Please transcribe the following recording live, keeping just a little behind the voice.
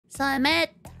So I met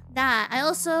that. I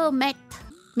also met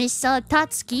Miss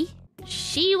Tatsuki.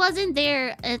 She wasn't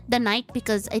there at the night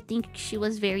because I think she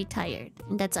was very tired.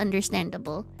 And that's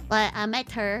understandable. But I met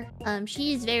her.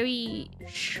 She's very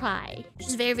shy.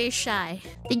 She's very, very shy.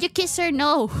 Did you kiss her?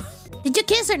 No. Did you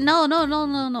kiss her? No.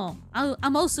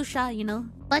 I'm also shy, you know.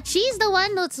 But she's the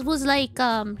one that was like,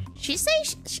 I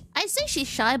say she's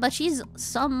shy, but she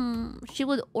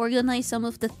would organize some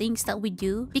of the things that we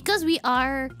do. Because we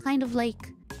are kind of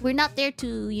like, we're not there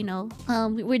to, you know,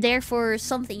 we're there for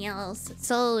something else.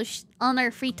 So on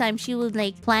our free time, she would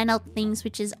like plan out things,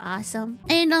 which is awesome.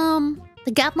 And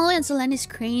the Gapmo and Selen is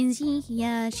crazy.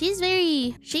 Yeah, she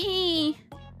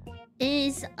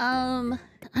is, I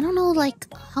don't know, like,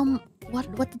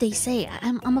 what did they say?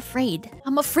 I'm afraid.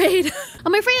 I'm afraid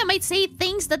I might say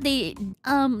things that they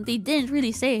didn't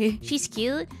really say. She's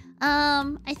cute.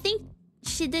 I think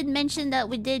she did mention that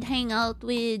we did hang out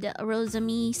with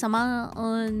Rosami-sama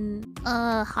on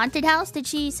haunted house. Did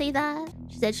she say that?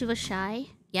 She said she was shy.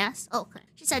 Yes? Oh, okay.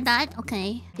 She said that?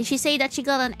 Okay. Did she say that she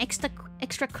got an extra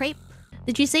crepe?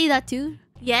 Did you say that too?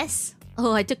 Yes?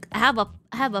 Oh, I have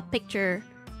a picture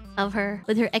of her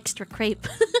with her extra crepe.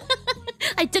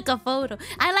 I took a photo.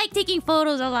 I like taking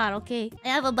photos a lot, okay? I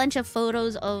have a bunch of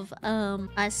photos of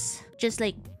us just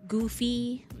like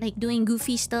goofy, like doing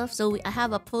goofy stuff. So I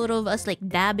have a photo of us like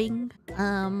dabbing.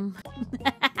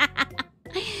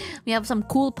 We have some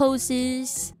cool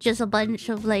poses. Just a bunch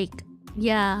of like,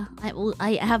 yeah,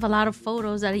 I have a lot of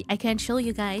photos that I can't show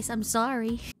you guys. I'm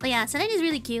sorry. But yeah, Selen is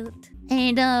really cute.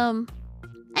 And I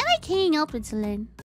like hanging out with Selen.